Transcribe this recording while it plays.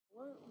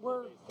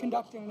we're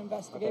conducting an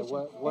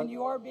investigation, and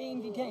you are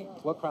being detained.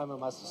 What crime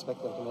am I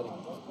suspected of committing?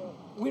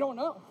 We don't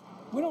know.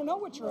 We don't know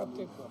what you're up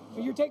to.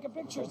 You're taking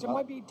pictures. It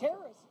might be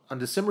terrorists. On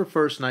December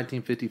 1st,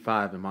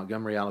 1955, in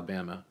Montgomery,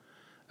 Alabama,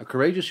 a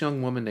courageous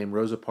young woman named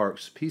Rosa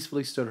Parks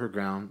peacefully stood her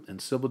ground in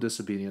civil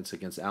disobedience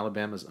against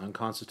Alabama's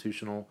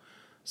unconstitutional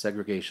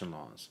segregation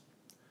laws.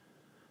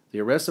 The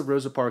arrest of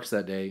Rosa Parks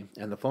that day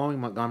and the following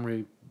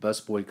Montgomery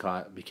Bus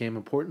Boycott became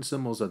important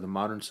symbols of the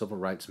modern civil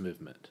rights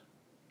movement.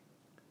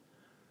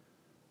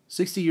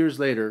 60 years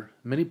later,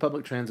 many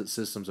public transit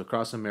systems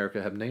across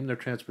America have named their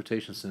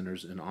transportation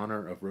centers in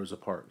honor of Rosa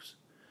Parks,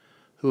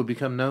 who would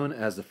become known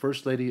as the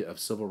First Lady of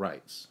Civil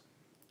Rights.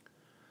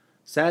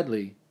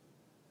 Sadly,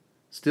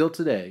 still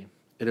today,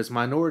 it is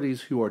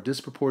minorities who are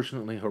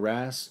disproportionately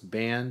harassed,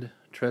 banned,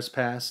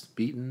 trespassed,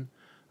 beaten,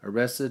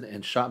 arrested,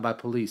 and shot by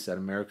police at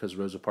America's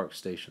Rosa Parks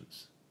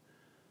stations.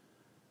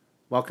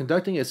 While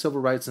conducting a civil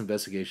rights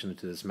investigation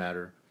into this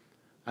matter,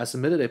 I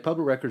submitted a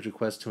public records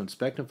request to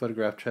inspect and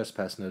photograph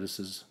trespass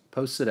notices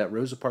posted at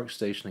Rosa Parks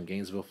Station in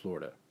Gainesville,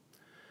 Florida,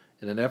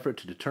 in an effort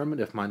to determine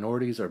if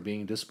minorities are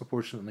being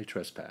disproportionately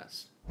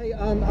trespassed. Hey,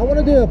 I want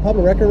to do a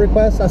public record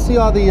request. I see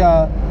all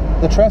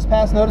the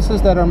trespass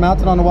notices that are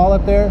mounted on the wall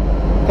up there.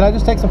 Can I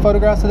just take some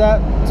photographs of that?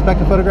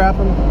 Inspect and photograph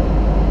them?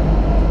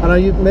 I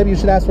know maybe you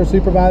should ask for a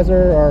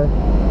supervisor or...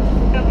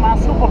 This is my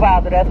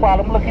supervisor, that's why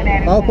I'm looking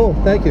at it. Oh, cool,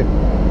 thank you.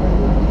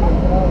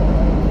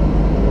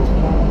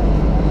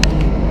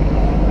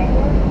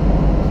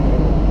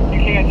 You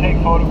can't take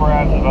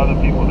photographs of other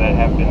people that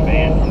have been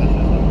banned from the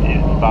system.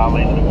 It's a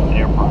violation of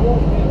their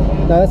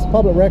privacy. No, that's a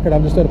public record.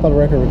 I'm just doing a public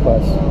record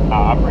request.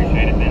 I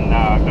appreciate it. Then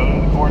go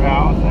to the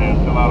courthouse and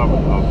fill out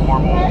a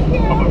formal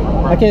public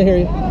request. I can't hear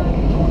you.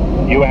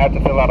 You would have to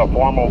fill out a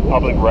formal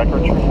public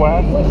records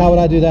request. How would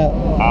I do that?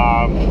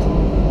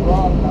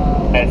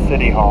 At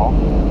City Hall.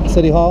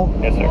 City Hall?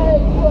 Yes,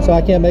 sir. So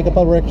I can't make a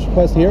public records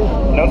request here?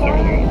 No, sir.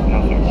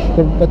 No,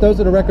 sir. But those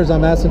are the records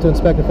I'm asking to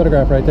inspect and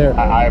photograph right there.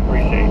 I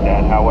appreciate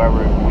that.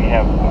 However, we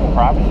have a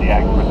Privacy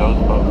Act for those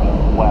folks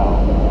as well.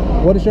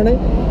 What is your name?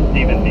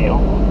 Stephen Neal.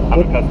 I'm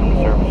a customer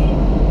service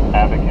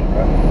advocate.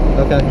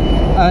 Okay.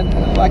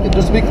 And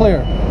just to be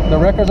clear, the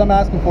records I'm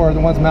asking for are the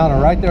ones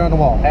mounted right there on the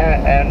wall.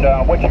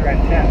 And what's your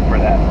intent for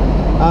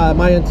that?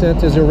 My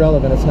intent is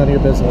irrelevant. It's none of your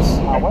business.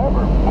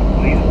 However,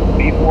 please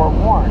be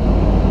forewarned.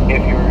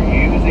 If you're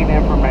using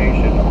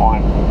information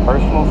on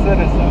personal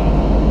citizens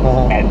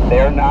and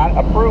they're not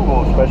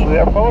approval, especially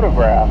their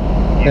photograph,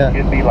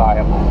 you could be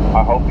liable.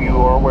 I hope you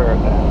are aware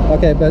of that.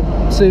 Okay,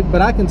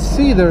 but I can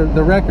see the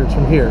records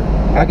from here.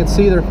 I can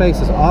see their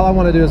faces. All I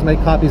want to do is make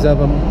copies of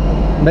them,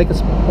 make a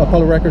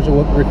public records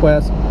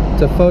request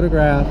to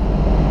photograph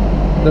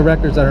the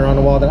records that are on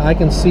the wall that I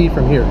can see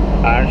from here.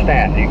 I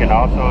understand. You can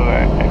also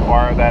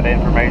acquire that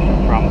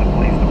information from the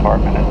police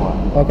department as well.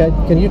 Okay.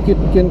 Can you get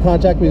in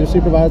contact with your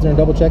supervisor and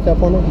double check that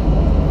for me?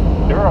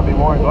 Sure, I'll be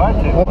more than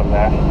glad to with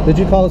that. Did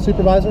you call the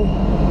supervisor?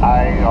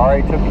 I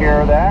already took care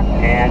of that,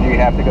 and you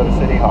have to go to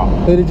City Hall.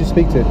 Who did you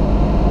speak to?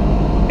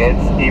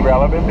 It's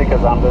irrelevant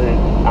because I'm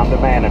the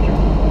manager.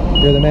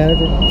 You're the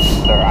manager?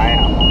 Sir, I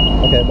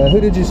am. Okay, but who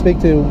did you speak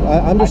to?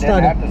 I'm just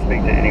trying to... I didn't have to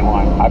speak to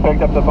anyone. I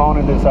picked up the phone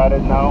and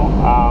decided no.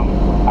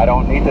 I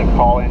don't need to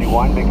call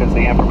anyone because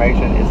the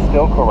information is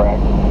still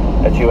correct,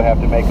 that you have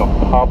to make a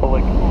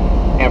public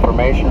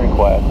information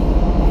request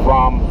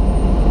from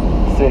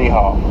City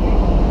Hall.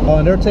 Oh,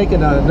 and they're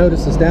taking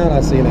notices down, I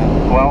see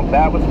now. Well,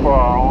 that was for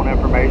our own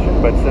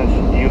information, but since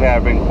you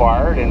have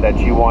inquired and that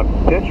you want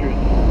pictures,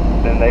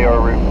 then they are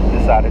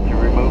decided to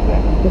remove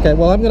them. Okay,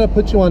 well, I'm going to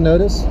put you on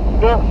notice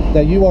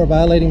that you are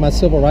violating my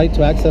civil right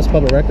to access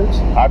public records.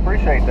 I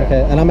appreciate that.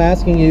 Okay, and I'm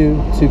asking you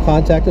to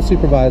contact a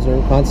supervisor,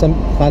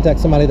 contact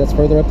somebody that's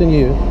further up than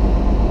you,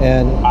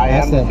 and I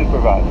ask am the them.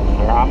 supervisor,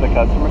 sir. I'm the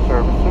customer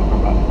service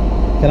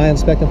supervisor. Can I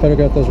inspect and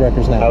photograph those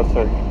records now? No,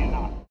 sir, you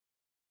cannot.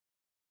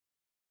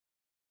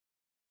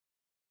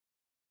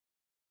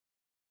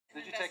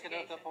 Did you take an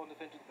oath up on the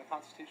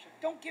Constitution?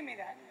 Don't give me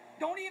that.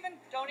 Don't even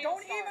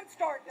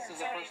start there. This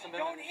is the First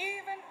Amendment. Don't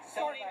even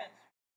start there.